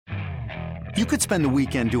You could spend the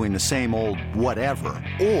weekend doing the same old whatever,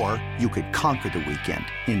 or you could conquer the weekend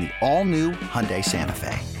in the all-new Hyundai Santa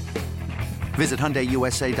Fe. Visit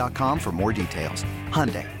HyundaiUSA.com for more details.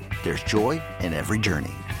 Hyundai, there's joy in every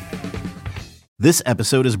journey. This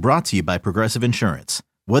episode is brought to you by Progressive Insurance.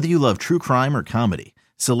 Whether you love true crime or comedy,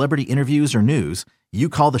 celebrity interviews or news, you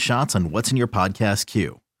call the shots on what's in your podcast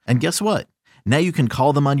queue. And guess what? Now you can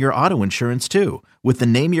call them on your auto insurance too with the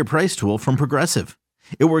Name Your Price tool from Progressive.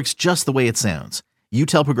 It works just the way it sounds. You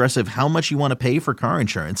tell Progressive how much you want to pay for car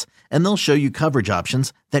insurance, and they'll show you coverage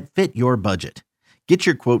options that fit your budget. Get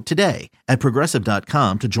your quote today at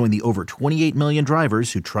Progressive.com to join the over 28 million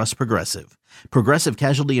drivers who trust Progressive. Progressive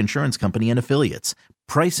Casualty Insurance Company and Affiliates.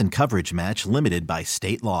 Price and coverage match limited by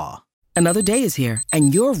state law. Another day is here,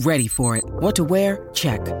 and you're ready for it. What to wear?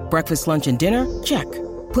 Check. Breakfast, lunch, and dinner? Check.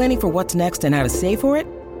 Planning for what's next and how to save for it?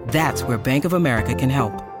 That's where Bank of America can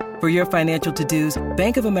help. For your financial to-dos,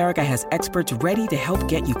 Bank of America has experts ready to help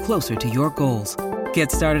get you closer to your goals.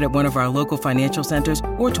 Get started at one of our local financial centers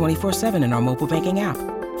or 24/7 in our mobile banking app.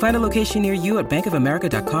 Find a location near you at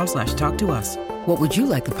bankofamerica.com/talktous. What would you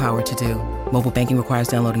like the power to do? Mobile banking requires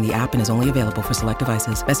downloading the app and is only available for select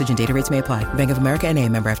devices. Message and data rates may apply. Bank of America N.A.,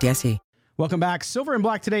 member FDIC. Welcome back. Silver and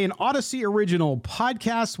Black today, an Odyssey original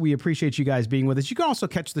podcast. We appreciate you guys being with us. You can also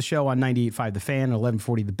catch the show on 98.5 The Fan and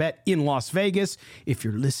 1140 The Bet in Las Vegas. If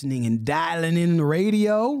you're listening and dialing in the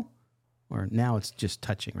radio, or now it's just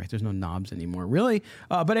touching, right? There's no knobs anymore, really.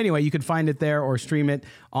 But anyway, you can find it there or stream it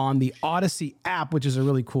on the Odyssey app, which is a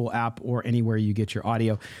really cool app, or anywhere you get your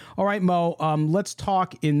audio. All right, Mo, let's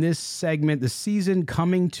talk in this segment, the season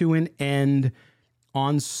coming to an end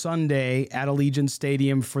on Sunday at Allegiant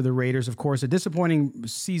Stadium for the Raiders. Of course, a disappointing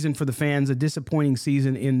season for the fans, a disappointing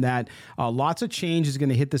season in that lots of change is going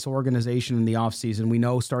to hit this organization in the offseason. We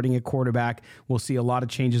know starting at quarterback, we'll see a lot of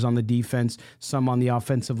changes on the defense, some on the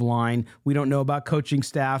offensive line. We don't know about coaching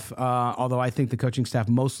staff, although I think the coaching staff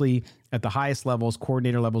mostly at the highest levels,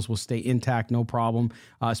 coordinator levels, will stay intact, no problem,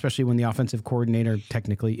 especially when the offensive coordinator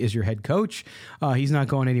technically is your head coach. He's not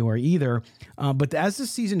going anywhere either. But as the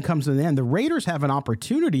season comes to an end, the Raiders have an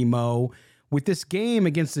opportunity, Mo, with this game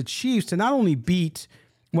against the Chiefs to not only beat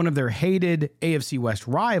one of their hated AFC West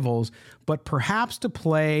rivals, but perhaps to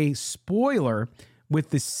play spoiler with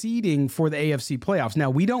the seeding for the AFC playoffs. Now,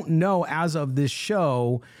 we don't know as of this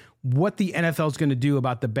show what the NFL is going to do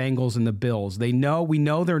about the Bengals and the Bills. We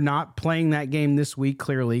know they're not playing that game this week,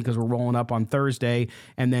 clearly, because we're rolling up on Thursday.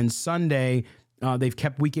 And then Sunday, they've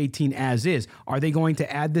kept Week 18 as is. Are they going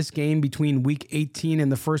to add this game between Week 18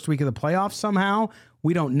 and the first week of the playoffs somehow?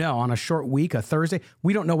 We don't know. On a short week, a Thursday,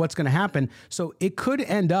 we don't know what's going to happen. So it could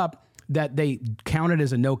end up that they count it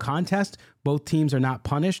as a no contest. Both teams are not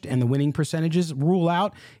punished and the winning percentages rule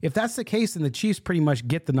out. If that's the case, then the Chiefs pretty much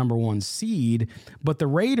get the number one seed, but the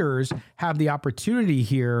Raiders have the opportunity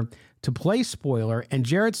here to play spoiler, and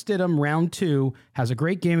Jarrett Stidham, round 2, has a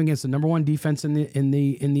great game against the number one defense in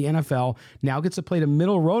the NFL. Now gets to play the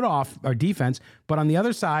middle road off our defense, but on the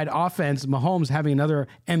other side, offense, Mahomes having another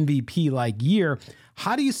MVP-like year.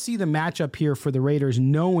 How do you see the matchup here for the Raiders,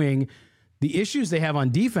 knowing the issues they have on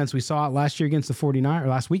defense? We saw it last week against the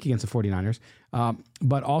 49ers,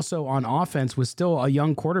 but also on offense with still a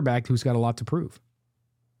young quarterback who's got a lot to prove.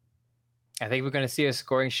 I think we're going to see a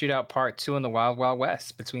scoring shootout part 2 in the Wild Wild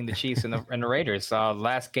West between the Chiefs and the Raiders.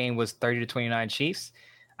 Last game was 30-29 Chiefs.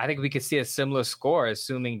 I think we could see a similar score,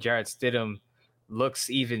 assuming Jarrett Stidham looks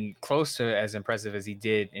even closer as impressive as he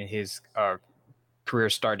did in his career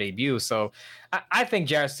start debut. So I think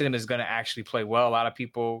Jarrett Stidham is going to actually play well. A lot of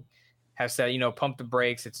people have said, pump the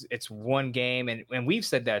brakes. It's one game. And we've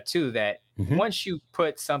said that too, that once you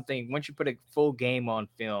put a full game on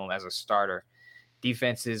film as a starter,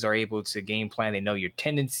 defenses are able to game plan. They know your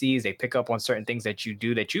tendencies. They pick up on certain things that you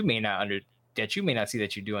do that you may not see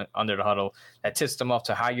that you do under the huddle, that tips them off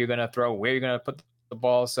to how you're going to throw, where you're going to put the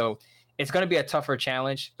ball. So it's going to be a tougher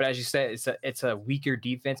challenge. But as you said, it's a weaker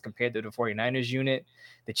defense compared to the 49ers unit.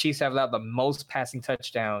 The Chiefs have allowed the most passing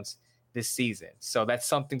touchdowns this season. So that's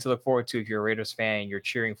something to look forward to if you're a Raiders fan and you're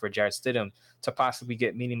cheering for Jarrett Stidham to possibly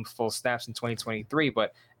get meaningful snaps in 2023.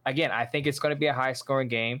 But again, I think it's going to be a high scoring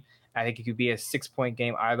game. I think it could be a 6-point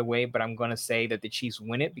game either way, but I'm going to say that the Chiefs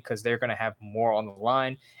win it because they're going to have more on the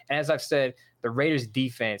line. And as I've said, the Raiders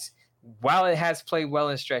defense, while it has played well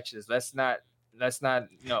in stretches, let's not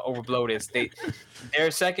overblow this.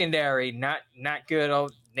 Their secondary, not good.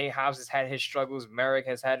 Nate Hobbs has had his struggles. Merrick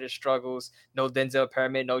has had his struggles. No Denzel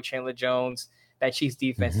Perryman, no Chandler Jones. That Chiefs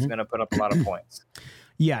defense is going to put up a lot of points.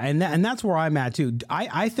 Yeah, and that's where I'm at too.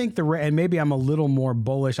 I think and maybe I'm a little more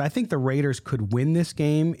bullish. I think the Raiders could win this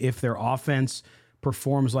game if their offense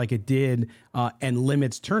performs like it did and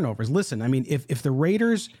limits turnovers. Listen, I mean, if the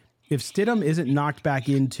Raiders, if Stidham isn't knocked back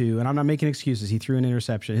into, and I'm not making excuses, he threw an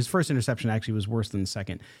interception. His first interception actually was worse than the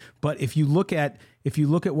second. But if you look at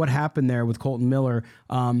what happened there with Colton Miller,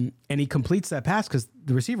 and he completes that pass because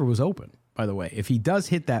the receiver was open, by the way. If he does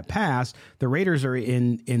hit that pass, the Raiders are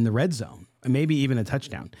in the red zone, maybe even a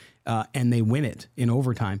touchdown, and they win it in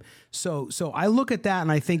overtime. So I look at that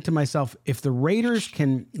and I think to myself, if the Raiders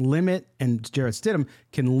can limit, and Jarrett Stidham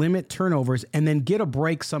can limit turnovers and then get a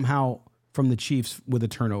break somehow from the Chiefs with a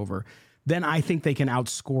turnover, then I think they can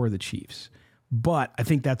outscore the Chiefs. But I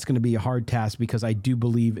think that's going to be a hard task because I do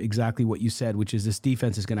believe exactly what you said, which is this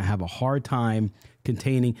defense is going to have a hard time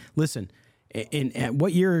containing. Listen, in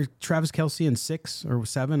what year Travis Kelce, in 6 or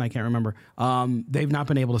 7, I can't remember. They've not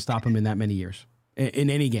been able to stop him in that many years in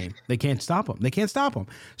any game. They can't stop him.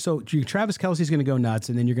 So Travis Kelce is going to go nuts,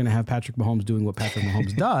 and then you're going to have Patrick Mahomes doing what Patrick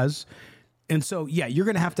Mahomes does. And so, yeah, you're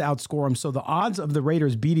going to have to outscore them. So the odds of the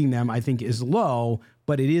Raiders beating them, I think, is low,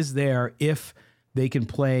 but it is there if they can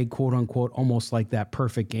play, quote unquote, almost like that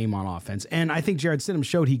perfect game on offense. And I think Jarrett Stidham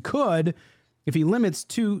showed he could. If he limits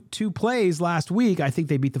two plays last week, I think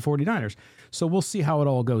they beat the 49ers. So we'll see how it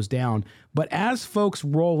all goes down. But as folks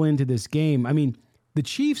roll into this game, I mean, the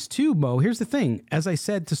Chiefs too, Mo, here's the thing. As I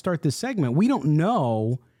said to start this segment, we don't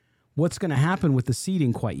know what's going to happen with the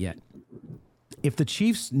seeding quite yet. If the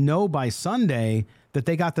Chiefs know by Sunday that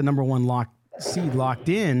they got the number 1 seed locked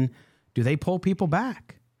in, do they pull people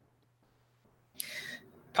back?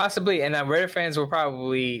 Possibly, and Raider fans will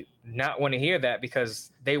probably not want to hear that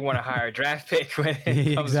because they want a higher draft pick when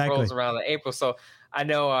it rolls around in April. So I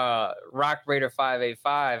know Rock Raider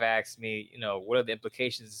 585 asked me, what are the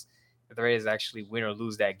implications if the Raiders actually win or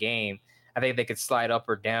lose that game? I think they could slide up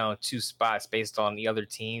or down 2 spots based on the other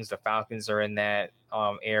teams. The Falcons are in that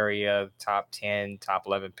area, top 10, top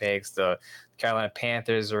 11 picks. The Carolina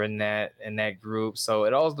Panthers are in that group. So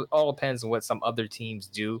it all depends on what some other teams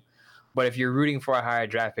do. But if you're rooting for a higher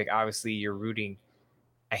draft pick, obviously you're rooting.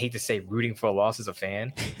 I hate to say rooting for a loss as a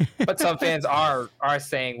fan, but some fans are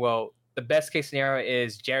saying, well, the best case scenario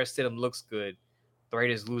is Jarrett Stidham looks good. The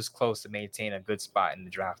Raiders lose close to maintain a good spot in the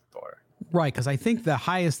draft order. Right, because I think the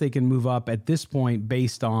highest they can move up at this point,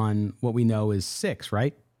 based on what we know, is 6,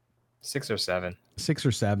 right? 6 or 7. 6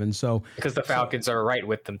 or 7. So because the Falcons are right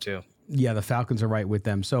with them too. Yeah, the Falcons are right with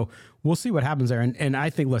them. So we'll see what happens there. And I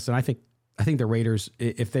think, listen, I think the Raiders,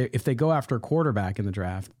 if they go after a quarterback in the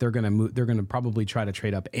draft, they're gonna probably try to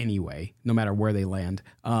trade up anyway, no matter where they land.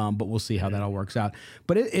 But we'll see how that all works out.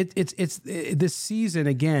 But it's this season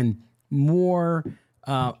again more.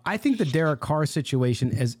 I think the Derek Carr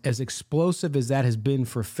situation, as explosive as that has been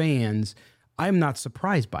for fans, I'm not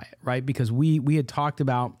surprised by it, right? Because we had talked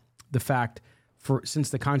about the fact since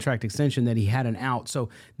the contract extension that he had an out. So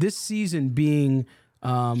this season being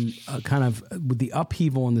kind of with the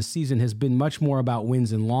upheaval in the season has been much more about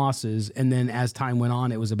wins and losses. And then as time went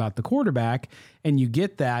on, it was about the quarterback, and you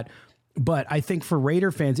get that. But I think for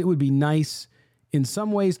Raider fans, it would be nice in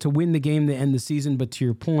some ways to win the game to end the season. But to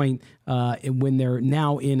your point, when they're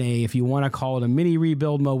now in if you want to call it a mini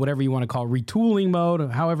rebuild mode, whatever you want to call it, retooling mode,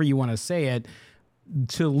 however you want to say it,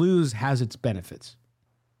 to lose has its benefits.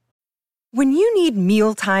 When you need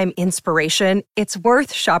mealtime inspiration, it's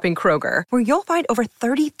worth shopping Kroger, where you'll find over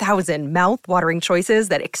 30,000 mouth-watering choices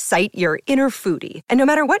that excite your inner foodie. And no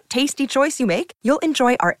matter what tasty choice you make, you'll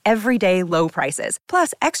enjoy our everyday low prices,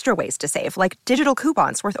 plus extra ways to save, like digital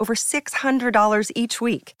coupons worth over $600 each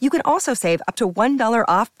week. You can also save up to $1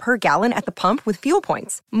 off per gallon at the pump with fuel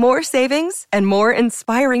points. More savings and more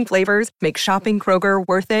inspiring flavors make shopping Kroger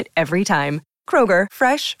worth it every time. Kroger,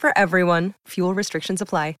 fresh for everyone. Fuel restrictions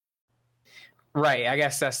apply. Right, I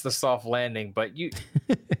guess that's the soft landing. But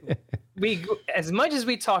we, as much as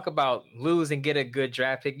we talk about lose and get a good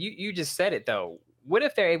draft pick, you just said it though. What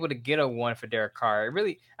if they're able to get a 1 for Derek Carr?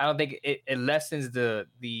 I don't think it lessens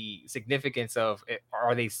the significance of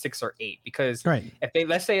are they 6 or 8? Because if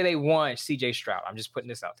let's say they want C.J. Stroud, I'm just putting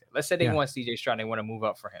this out there. Let's say they want C.J. Stroud and they want to move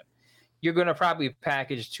up for him. You're going to probably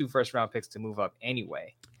package 2 first-round picks to move up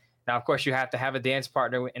anyway. Now, of course, you have to have a dance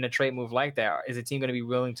partner in a trade move like that. Is a team going to be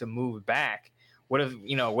willing to move back? What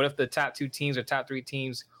if the top 2 teams or top 3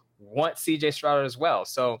 teams want CJ Stroud as well?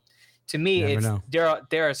 So to me,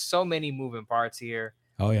 there are so many moving parts here.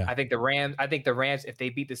 Oh yeah. I think the Rams, if they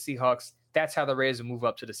beat the Seahawks, that's how the Raiders will move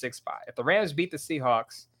up to the 6th spot. If the Rams beat the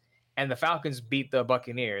Seahawks and the Falcons beat the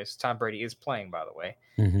Buccaneers, Tom Brady is playing, by the way,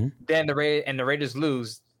 then the Raiders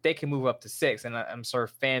lose, they can move up to 6. And I'm sure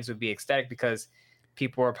fans would be ecstatic because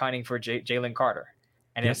people are pining for Jalen Carter.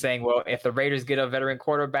 And they're saying, well, if the Raiders get a veteran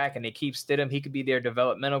quarterback and they keep Stidham, he could be their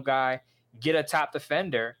developmental guy. get a top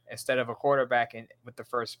defender instead of a quarterback with the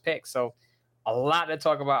first pick. So a lot to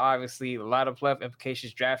talk about, obviously, a lot of playoff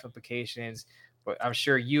implications, draft implications, but I'm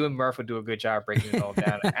sure you and Murph will do a good job breaking it all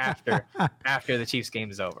down after the Chiefs game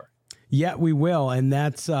is over. Yeah, we will, and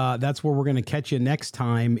that's where we're going to catch you next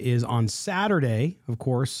time is on Saturday. Of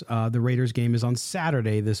course, the Raiders game is on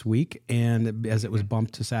Saturday this week, and as it was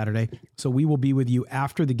bumped to Saturday, so we will be with you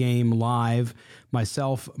after the game live.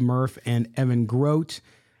 Myself, Murph, and Evan Grote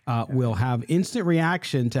will have instant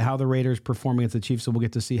reaction to how the Raiders perform against the Chiefs, so we'll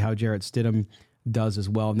get to see how Jarrett Stidham does as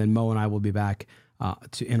well, and then Mo and I will be back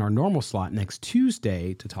in our normal slot next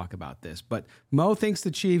Tuesday to talk about this. But Mo thinks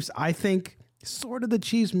the Chiefs. I think sort of the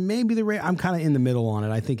Chiefs, maybe the Raiders. I'm kind of in the middle on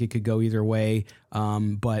it. I think it could go either way.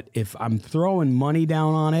 But if I'm throwing money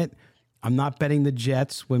down on it, I'm not betting the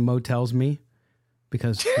Jets when Mo tells me,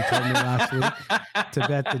 because he told me last week to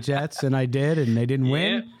bet the Jets, and I did, and they didn't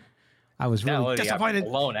win. I was really disappointed.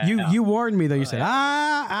 You warned me, though. You said,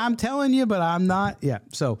 I'm telling you, but I'm not. Yeah.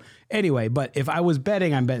 So anyway, but if I was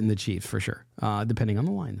betting, I'm betting the Chiefs for sure, depending on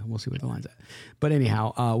the line. We'll see what the line's at. But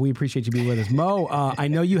anyhow, we appreciate you being with us. Mo, I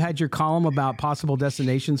know you had your column about possible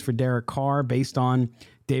destinations for Derek Carr based on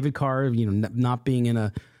David Carr, not being in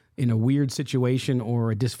a weird situation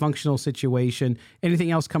or a dysfunctional situation.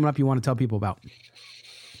 Anything else coming up you want to tell people about?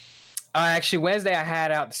 Actually, Wednesday I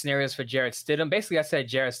had out the scenarios for Jarrett Stidham. Basically, I said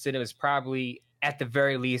Jarrett Stidham is probably, at the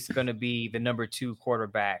very least, going to be the number 2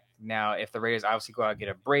 quarterback. Now, if the Raiders obviously go out and get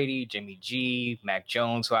a Brady, Jimmy G, Mac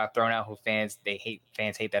Jones, who I've thrown out, who fans hate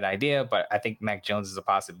that idea, but I think Mac Jones is a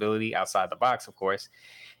possibility outside the box, of course.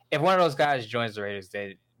 If one of those guys joins the Raiders,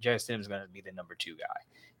 then Jarrett Stidham is going to be the number 2 guy.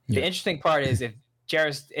 Yeah. The interesting part is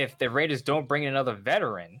if the Raiders don't bring in another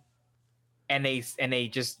veteran, and they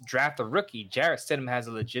just draft a rookie, Jarrett Stidham has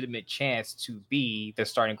a legitimate chance to be the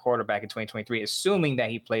starting quarterback in 2023, assuming that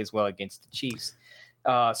he plays well against the Chiefs.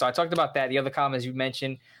 So I talked about that. The other comments you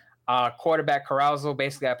mentioned, quarterback carousal.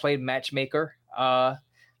 Basically, I played matchmaker,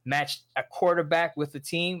 matched a quarterback with the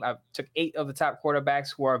team. I took 8 of the top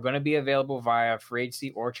quarterbacks who are going to be available via free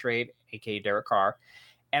agency or trade, aka Derek Carr.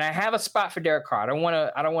 And I have a spot for Derek Carr. I don't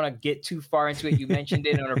want to get too far into it. You mentioned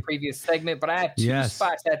it on a previous segment, but I have 2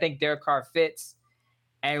 spots that I think Derek Carr fits,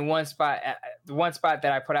 and one spot that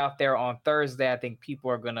I put out there on Thursday. I think people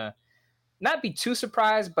are gonna not be too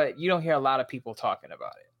surprised, but you don't hear a lot of people talking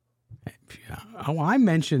about it. Yeah. Oh, I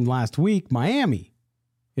mentioned last week Miami.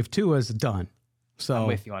 If Tua's done, so I'm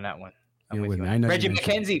with you on that one. You're with me. I know Reggie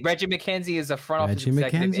McKenzie is a front office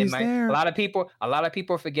executive. A lot of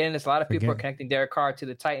people are forgetting this. A lot of people are connecting Derek Carr to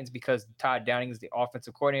the Titans because Todd Downing is the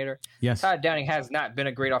offensive coordinator. Yes. Todd Downing has not been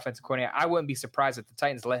a great offensive coordinator. I wouldn't be surprised if the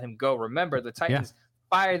Titans let him go. Remember, the Titans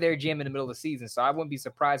fired their GM in the middle of the season, so I wouldn't be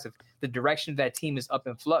surprised if the direction of that team is up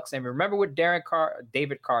in flux. And remember what David Carr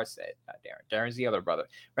said. Not Darren's the other brother.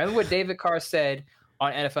 Remember what David Carr said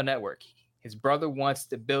on NFL Network. His brother wants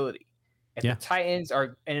stability. If the Titans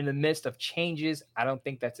are in the midst of changes, I don't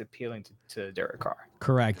think that's appealing to Derek Carr.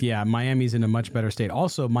 Correct. Yeah, Miami's in a much better state.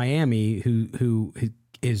 Also, Miami, who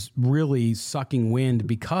is really sucking wind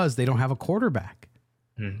because they don't have a quarterback.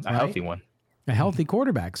 A healthy one. A healthy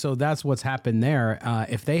quarterback. So that's what's happened there.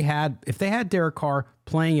 If they had Derek Carr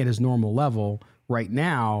playing at his normal level right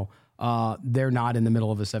now, they're not in the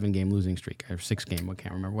middle of a 7-game losing streak or 6-game. I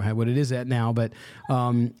can't remember what it is at now, but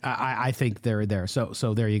I think they're there. So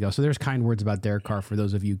there you go. So there's kind words about Derek Carr for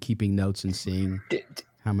those of you keeping notes and seeing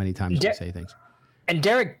how many times I say things. And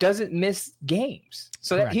Derek doesn't miss games.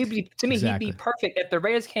 So that he'd be perfect. If the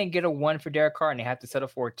Raiders can't get a 1 for Derek Carr and they have to settle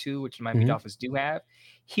for a 2, which the Miami Dolphins do have,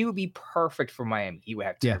 he would be perfect for Miami. He would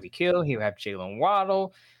have Tyreek Hill. He would have Jalen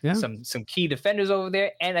Waddle, some key defenders over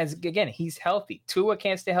there. And he's healthy. Tua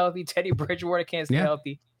can't stay healthy. Teddy Bridgewater can't stay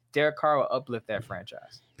healthy. Derek Carr will uplift that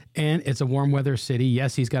franchise. And it's a warm weather city.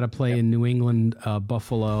 Yes, he's got to play in New England,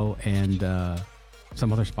 Buffalo, and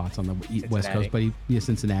some other spots on the West Coast, but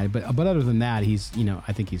Cincinnati. But other than that, he's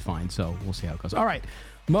I think he's fine. So we'll see how it goes. All right,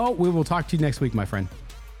 Mo, we will talk to you next week, my friend.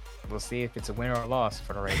 We'll see if it's a win or a loss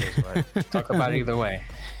for the Raiders, but talk about it either way.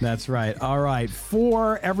 That's right. All right.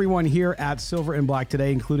 For everyone here at Silver and Black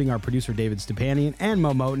today, including our producer, David Stepanian, and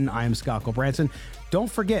Mo Moten, I am Scott Branson. Don't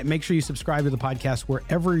forget, make sure you subscribe to the podcast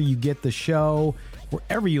wherever you get the show,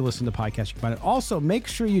 wherever you listen to podcasts, you can find it. Also, make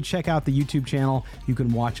sure you check out the YouTube channel. You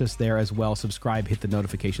can watch us there as well. Subscribe, hit the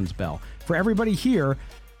notifications bell. For everybody here,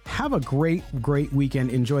 have a great, great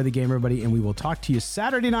weekend. Enjoy the game, everybody, and we will talk to you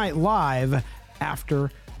Saturday night live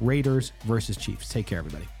after Raiders versus Chiefs. Take care,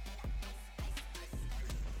 everybody.